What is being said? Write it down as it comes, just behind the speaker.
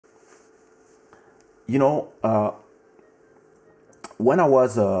you know, when I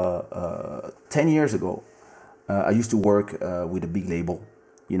was 10 years ago, I used to work with a big label,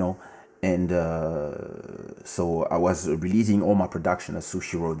 you know, and so I was releasing all my production as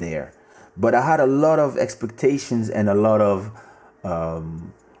Sushiro there. But I had a lot of expectations and a lot of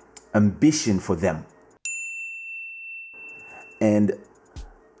ambition for them. And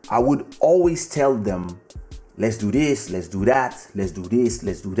I would always tell them, let's do this, let's do that, let's do this,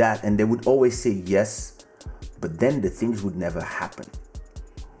 let's do that. And they would always say yes, but then the things would never happen.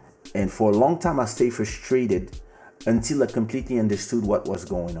 And for a long time, I stayed frustrated until I completely understood what was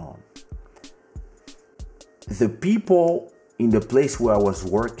going on. The people in the place where I was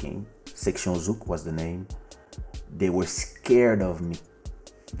working, Section Zouk was the name, they were scared of me.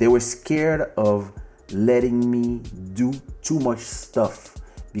 They were scared of letting me do too much stuff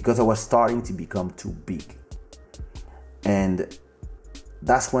because I was starting to become too big. And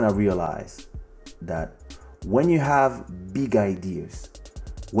that's when I realized that when you have big ideas,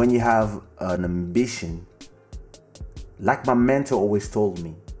 when you have an ambition, like my mentor always told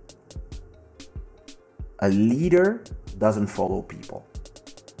me, a leader doesn't follow people.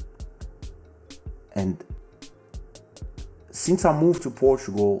 And since I moved to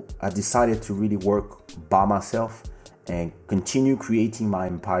Portugal, I decided to really work by myself and continue creating my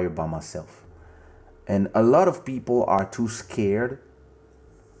empire by myself. And a lot of people are too scared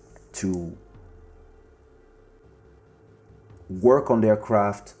to work on their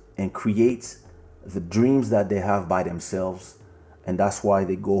craft and create the dreams that they have by themselves. And that's why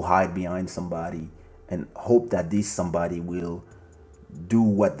they go hide behind somebody and hope that this somebody will do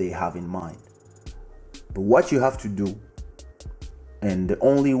what they have in mind. But what you have to do, and the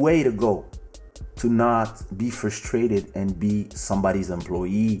only way to go to not be frustrated and be somebody's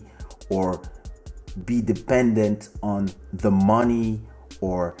employee or be dependent on the money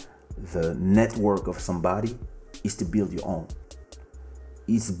or the network of somebody, is to build your own.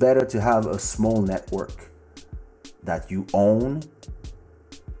 It's better to have a small network that you own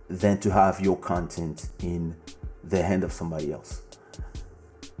than to have your content in the hand of somebody else.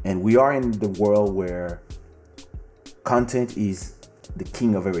 And we are in the world where content is the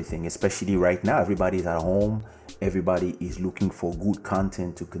king of everything, especially right now. Everybody's at home. Everybody is looking for good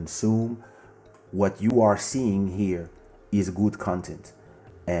content to consume. What you are seeing here is good content.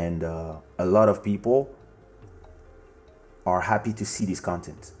 And a lot of people are happy to see this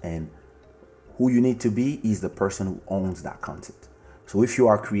content. And who you need to be is the person who owns that content. So if you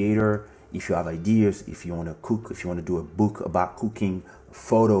are a creator, if you have ideas, if you want to cook, if you want to do a book about cooking,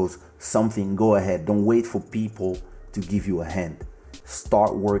 photos, something, go ahead. Don't wait for people to give you a hand.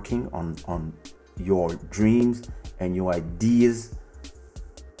 Start working on your dreams and your ideas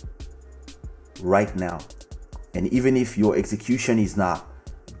right now. And even if your execution is not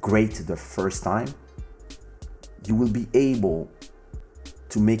great the first time, you will be able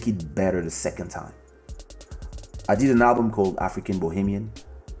to make it better the second time. I did an album called African Bohemian,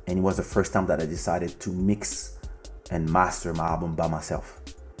 and it was the first time that I decided to mix and master my album by myself.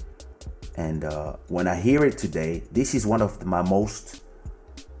 And when I hear it today, this is one of my most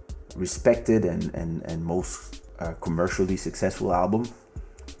respected and most commercially successful album.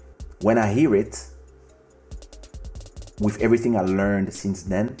 When I hear it, with everything I learned since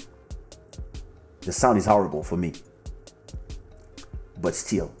then, the sound is horrible for me. But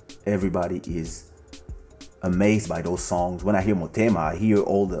still, everybody is amazed by those songs. When I hear Motema, I hear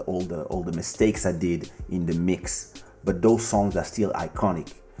all the mistakes I did in the mix. But those songs are still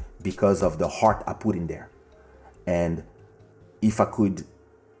iconic because of the heart I put in there. And if I could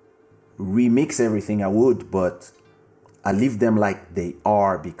remix everything, I would, but I leave them like they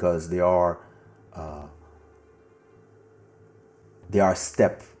are because they are a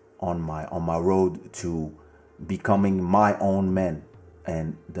step on my road to becoming my own man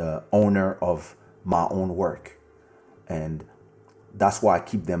and the owner of my own work. And that's why I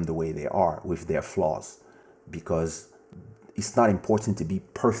keep them the way they are with their flaws, because it's not important to be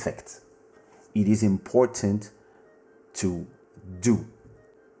perfect. It is important to do.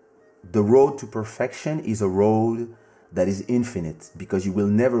 The road to perfection is a road that is infinite because you will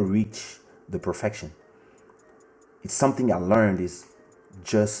never reach the perfection. It's something I learned is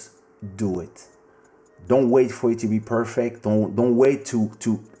just do it. Don't wait for it to be perfect. Don't wait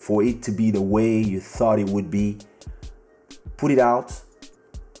for it to be the way you thought it would be. Put it out,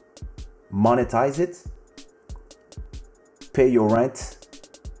 monetize it, pay your rent,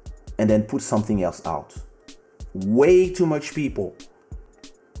 and then put something else out. Way too much people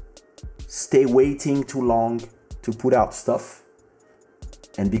stay waiting too long to put out stuff,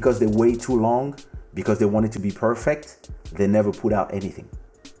 and because they wait too long, because they want it to be perfect, they never put out anything.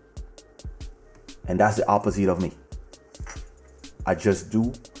 And that's the opposite of me. I just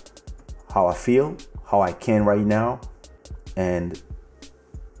do how I feel, how I can right now, and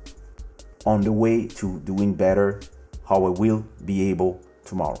on the way to doing better, how I will be able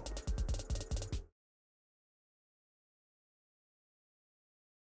tomorrow.